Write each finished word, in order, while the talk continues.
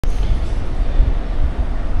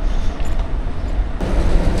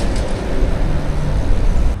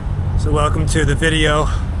So welcome to the video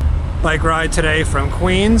bike ride today from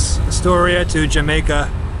Queens, Astoria to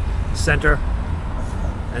Jamaica Center,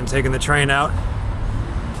 and taking the train out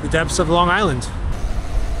to the depths of Long Island.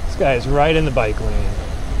 This guy is right in the bike lane.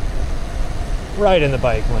 Right in the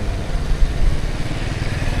bike lane.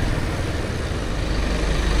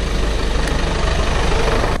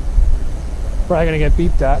 Probably gonna get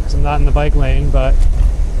beeped at because I'm not in the bike lane, but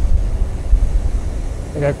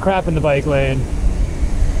I got crap in the bike lane.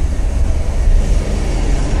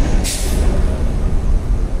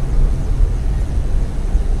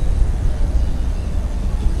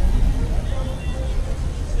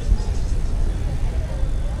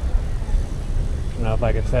 I don't know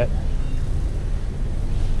if I could fit.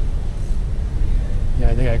 Yeah,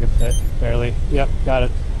 I think I could fit, barely. Yep, got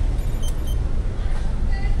it.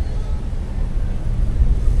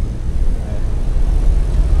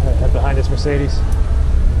 Right, head behind this Mercedes.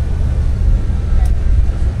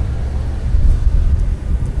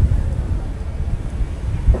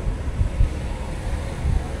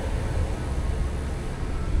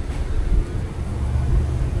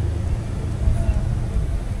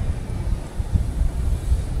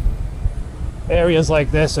 Areas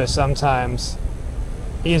like this are sometimes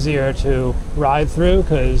easier to ride through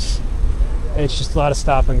because it's just a lot of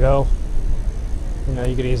stop and go. You know,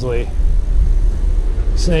 you could easily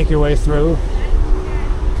snake your way through.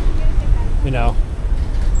 You know,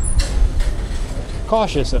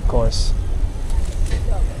 cautious, of course.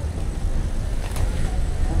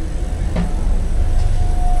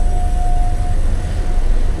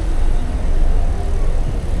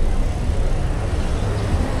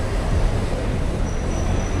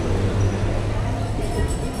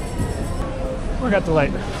 We got the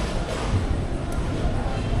light.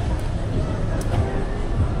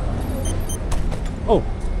 Oh,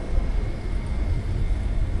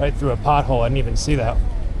 right through a pothole. I didn't even see that.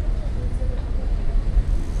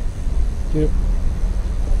 Cute.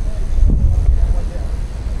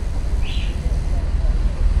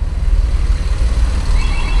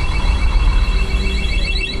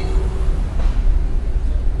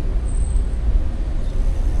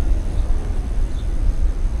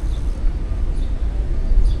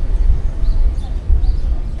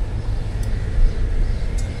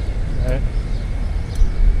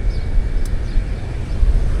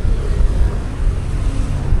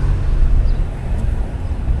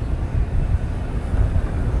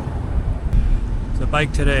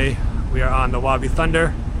 Bike today, we are on the Wabi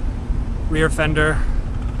Thunder rear fender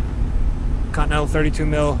Continental 32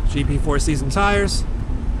 mil GP 4 season tires.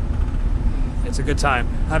 It's a good time.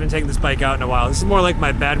 I haven't taken this bike out in a while. This is more like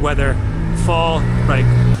my bad weather fall bike.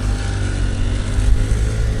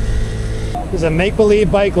 This is a make-believe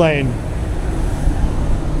bike lane.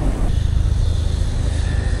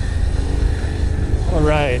 All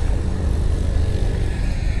right.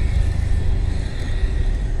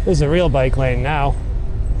 This is a real bike lane now.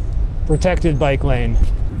 Protected bike lane.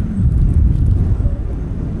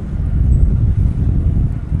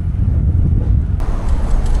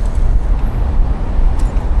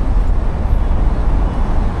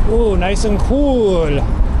 Ooh, nice and cool.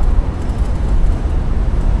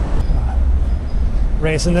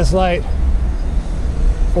 Racing this light.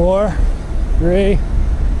 4, 3,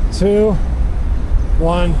 2,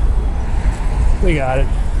 1. We got it.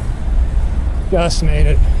 Just made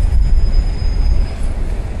it.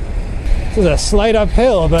 This is a slight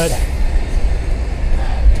uphill, but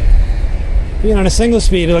being on a single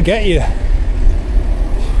speed, it'll get you.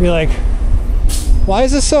 You're like, why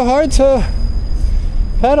is this so hard to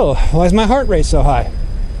pedal? Why is my heart rate so high?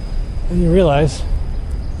 And you realize,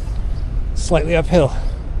 slightly uphill.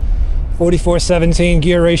 44/17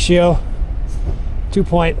 gear ratio,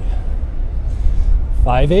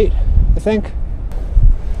 2.58, I think.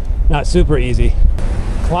 Not super easy.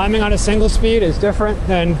 Climbing on a single speed is different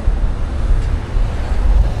than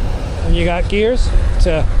when you got gears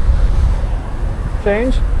to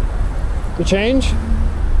change.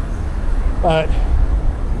 But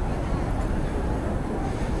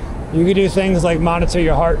you can do things like monitor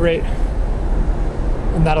your heart rate,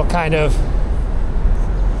 and that'll kind of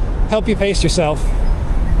help you pace yourself.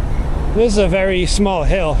 This is a very small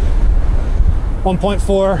hill.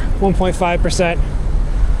 1.4, 1.5%.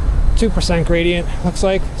 2% gradient, looks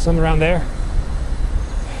like, somewhere around there.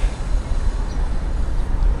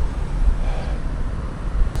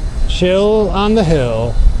 Chill on the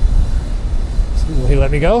hill. Will he let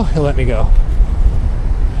me go? He'll let me go.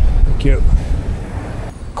 Cute.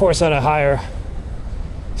 Of course, on a higher,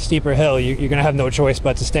 steeper hill, you're gonna have no choice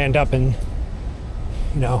but to stand up and,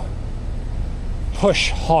 you know, push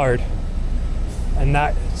hard. And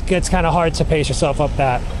that gets kind of hard to pace yourself up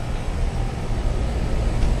that.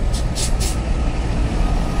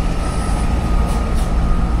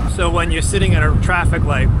 So when you're sitting at a traffic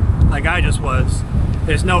light, like I just was,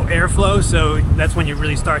 there's no airflow, so that's when you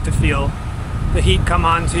really start to feel the heat come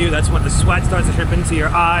onto you. That's when the sweat starts to drip into your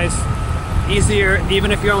eyes. Easier,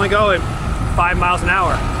 even if you're only going 5 miles an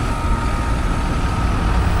hour.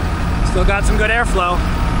 Still got some good airflow.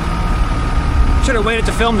 Should have waited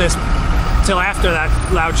to film this till after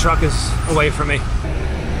that loud truck is away from me.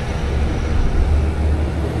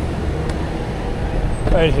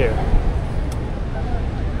 Right here.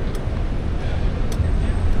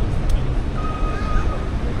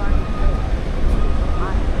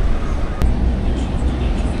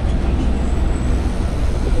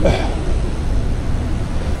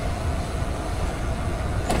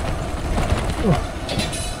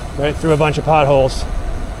 Right through a bunch of potholes.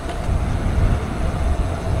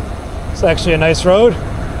 It's actually a nice road.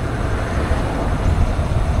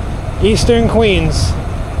 Eastern Queens,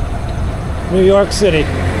 New York City.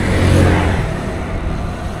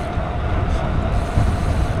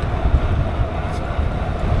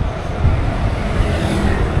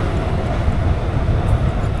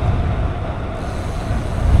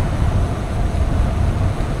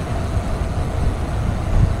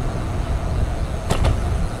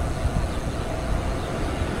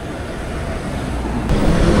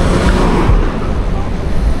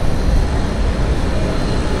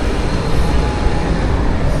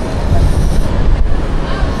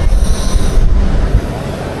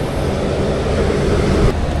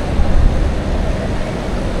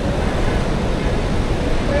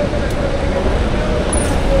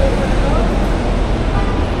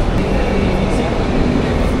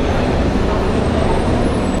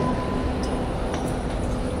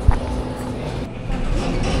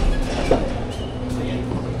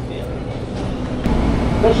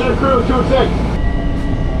 Mission crew 2-6.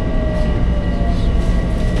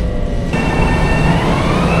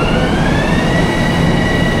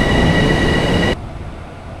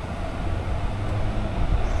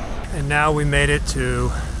 And now we made it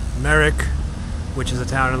to Merrick, which is a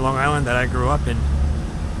town in Long Island that I grew up in.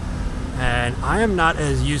 And I am not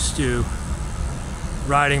as used to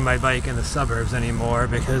riding my bike in the suburbs anymore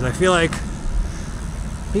because I feel like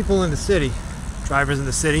people in the city, drivers in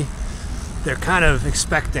the city, they're kind of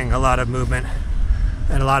expecting a lot of movement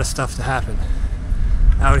and a lot of stuff to happen.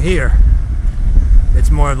 Out here, it's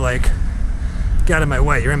more of like, get out of my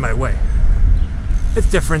way, you're in my way. It's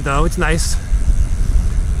different though, it's nice.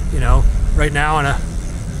 You know, right now on a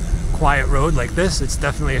quiet road like this, it's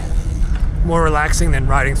definitely more relaxing than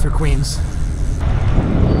riding through Queens.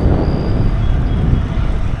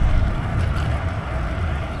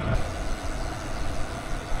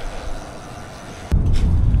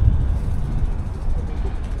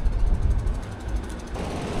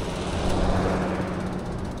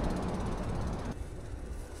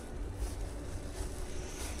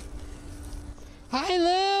 Hi,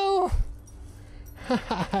 Lou.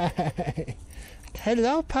 Hi.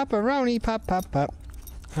 Hello, pepperoni, pop, pop, pop.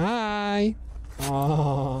 Hi.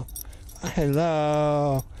 Oh,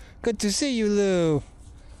 hello. Good to see you, Lou.